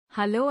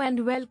Hello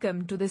and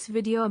welcome to this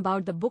video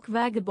about the book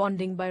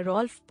Vagabonding by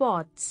Rolf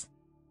Potts.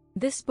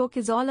 This book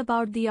is all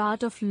about the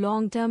art of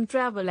long-term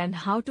travel and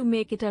how to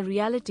make it a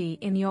reality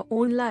in your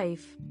own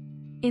life.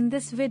 In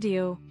this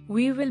video,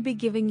 we will be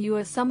giving you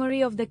a summary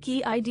of the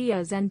key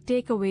ideas and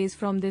takeaways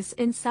from this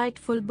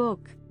insightful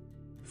book.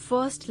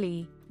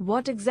 Firstly,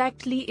 what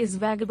exactly is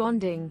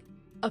vagabonding?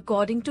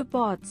 According to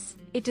Potts,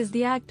 it is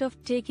the act of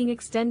taking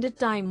extended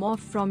time off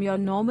from your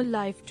normal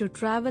life to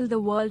travel the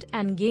world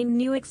and gain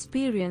new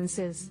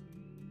experiences.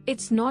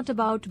 It's not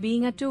about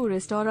being a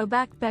tourist or a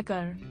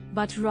backpacker,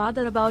 but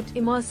rather about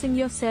immersing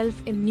yourself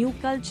in new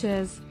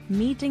cultures,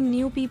 meeting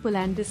new people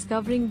and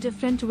discovering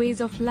different ways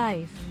of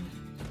life.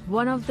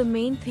 One of the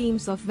main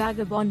themes of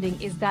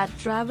vagabonding is that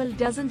travel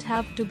doesn't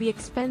have to be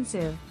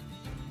expensive.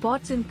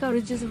 Potts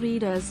encourages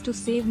readers to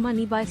save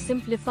money by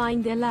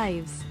simplifying their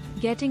lives,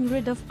 getting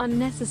rid of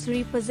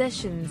unnecessary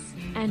possessions,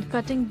 and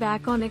cutting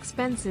back on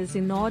expenses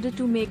in order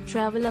to make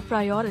travel a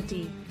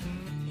priority.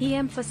 He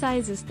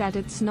emphasizes that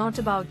it's not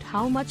about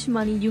how much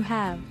money you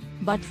have,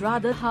 but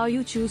rather how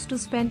you choose to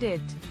spend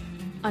it.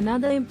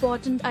 Another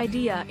important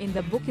idea in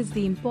the book is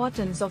the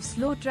importance of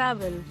slow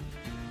travel.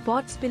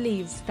 Potts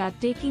believes that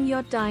taking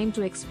your time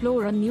to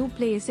explore a new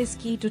place is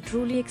key to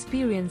truly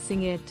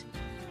experiencing it.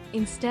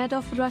 Instead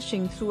of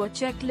rushing through a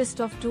checklist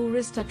of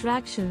tourist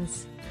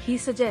attractions, he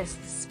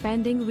suggests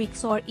spending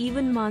weeks or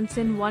even months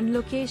in one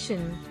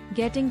location,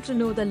 getting to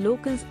know the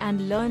locals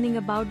and learning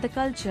about the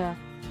culture.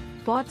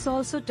 Potts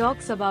also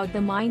talks about the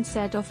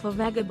mindset of a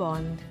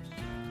vagabond.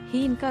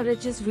 He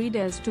encourages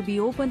readers to be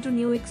open to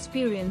new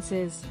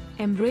experiences,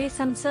 embrace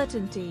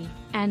uncertainty,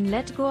 and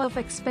let go of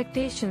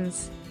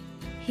expectations.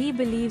 He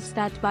believes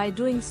that by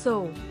doing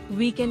so,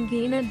 we can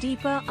gain a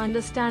deeper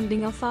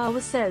understanding of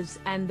ourselves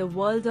and the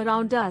world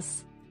around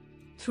us.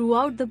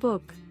 Throughout the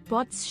book,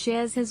 Potts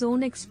shares his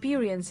own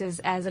experiences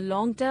as a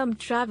long-term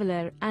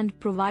traveler and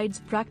provides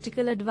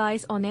practical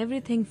advice on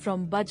everything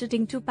from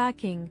budgeting to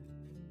packing.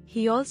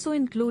 He also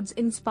includes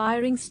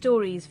inspiring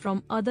stories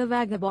from other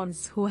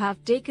vagabonds who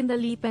have taken the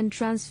leap and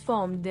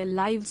transformed their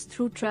lives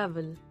through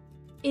travel.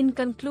 In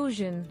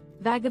conclusion,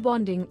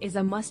 Vagabonding is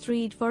a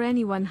must-read for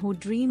anyone who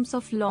dreams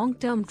of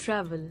long-term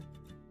travel.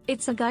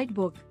 It's a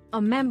guidebook,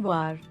 a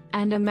memoir,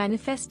 and a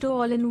manifesto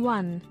all in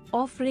one,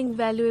 offering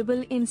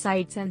valuable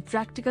insights and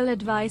practical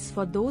advice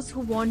for those who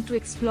want to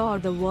explore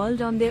the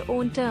world on their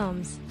own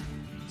terms.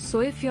 So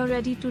if you're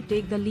ready to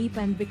take the leap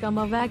and become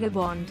a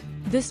vagabond,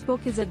 this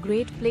book is a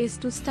great place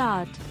to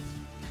start.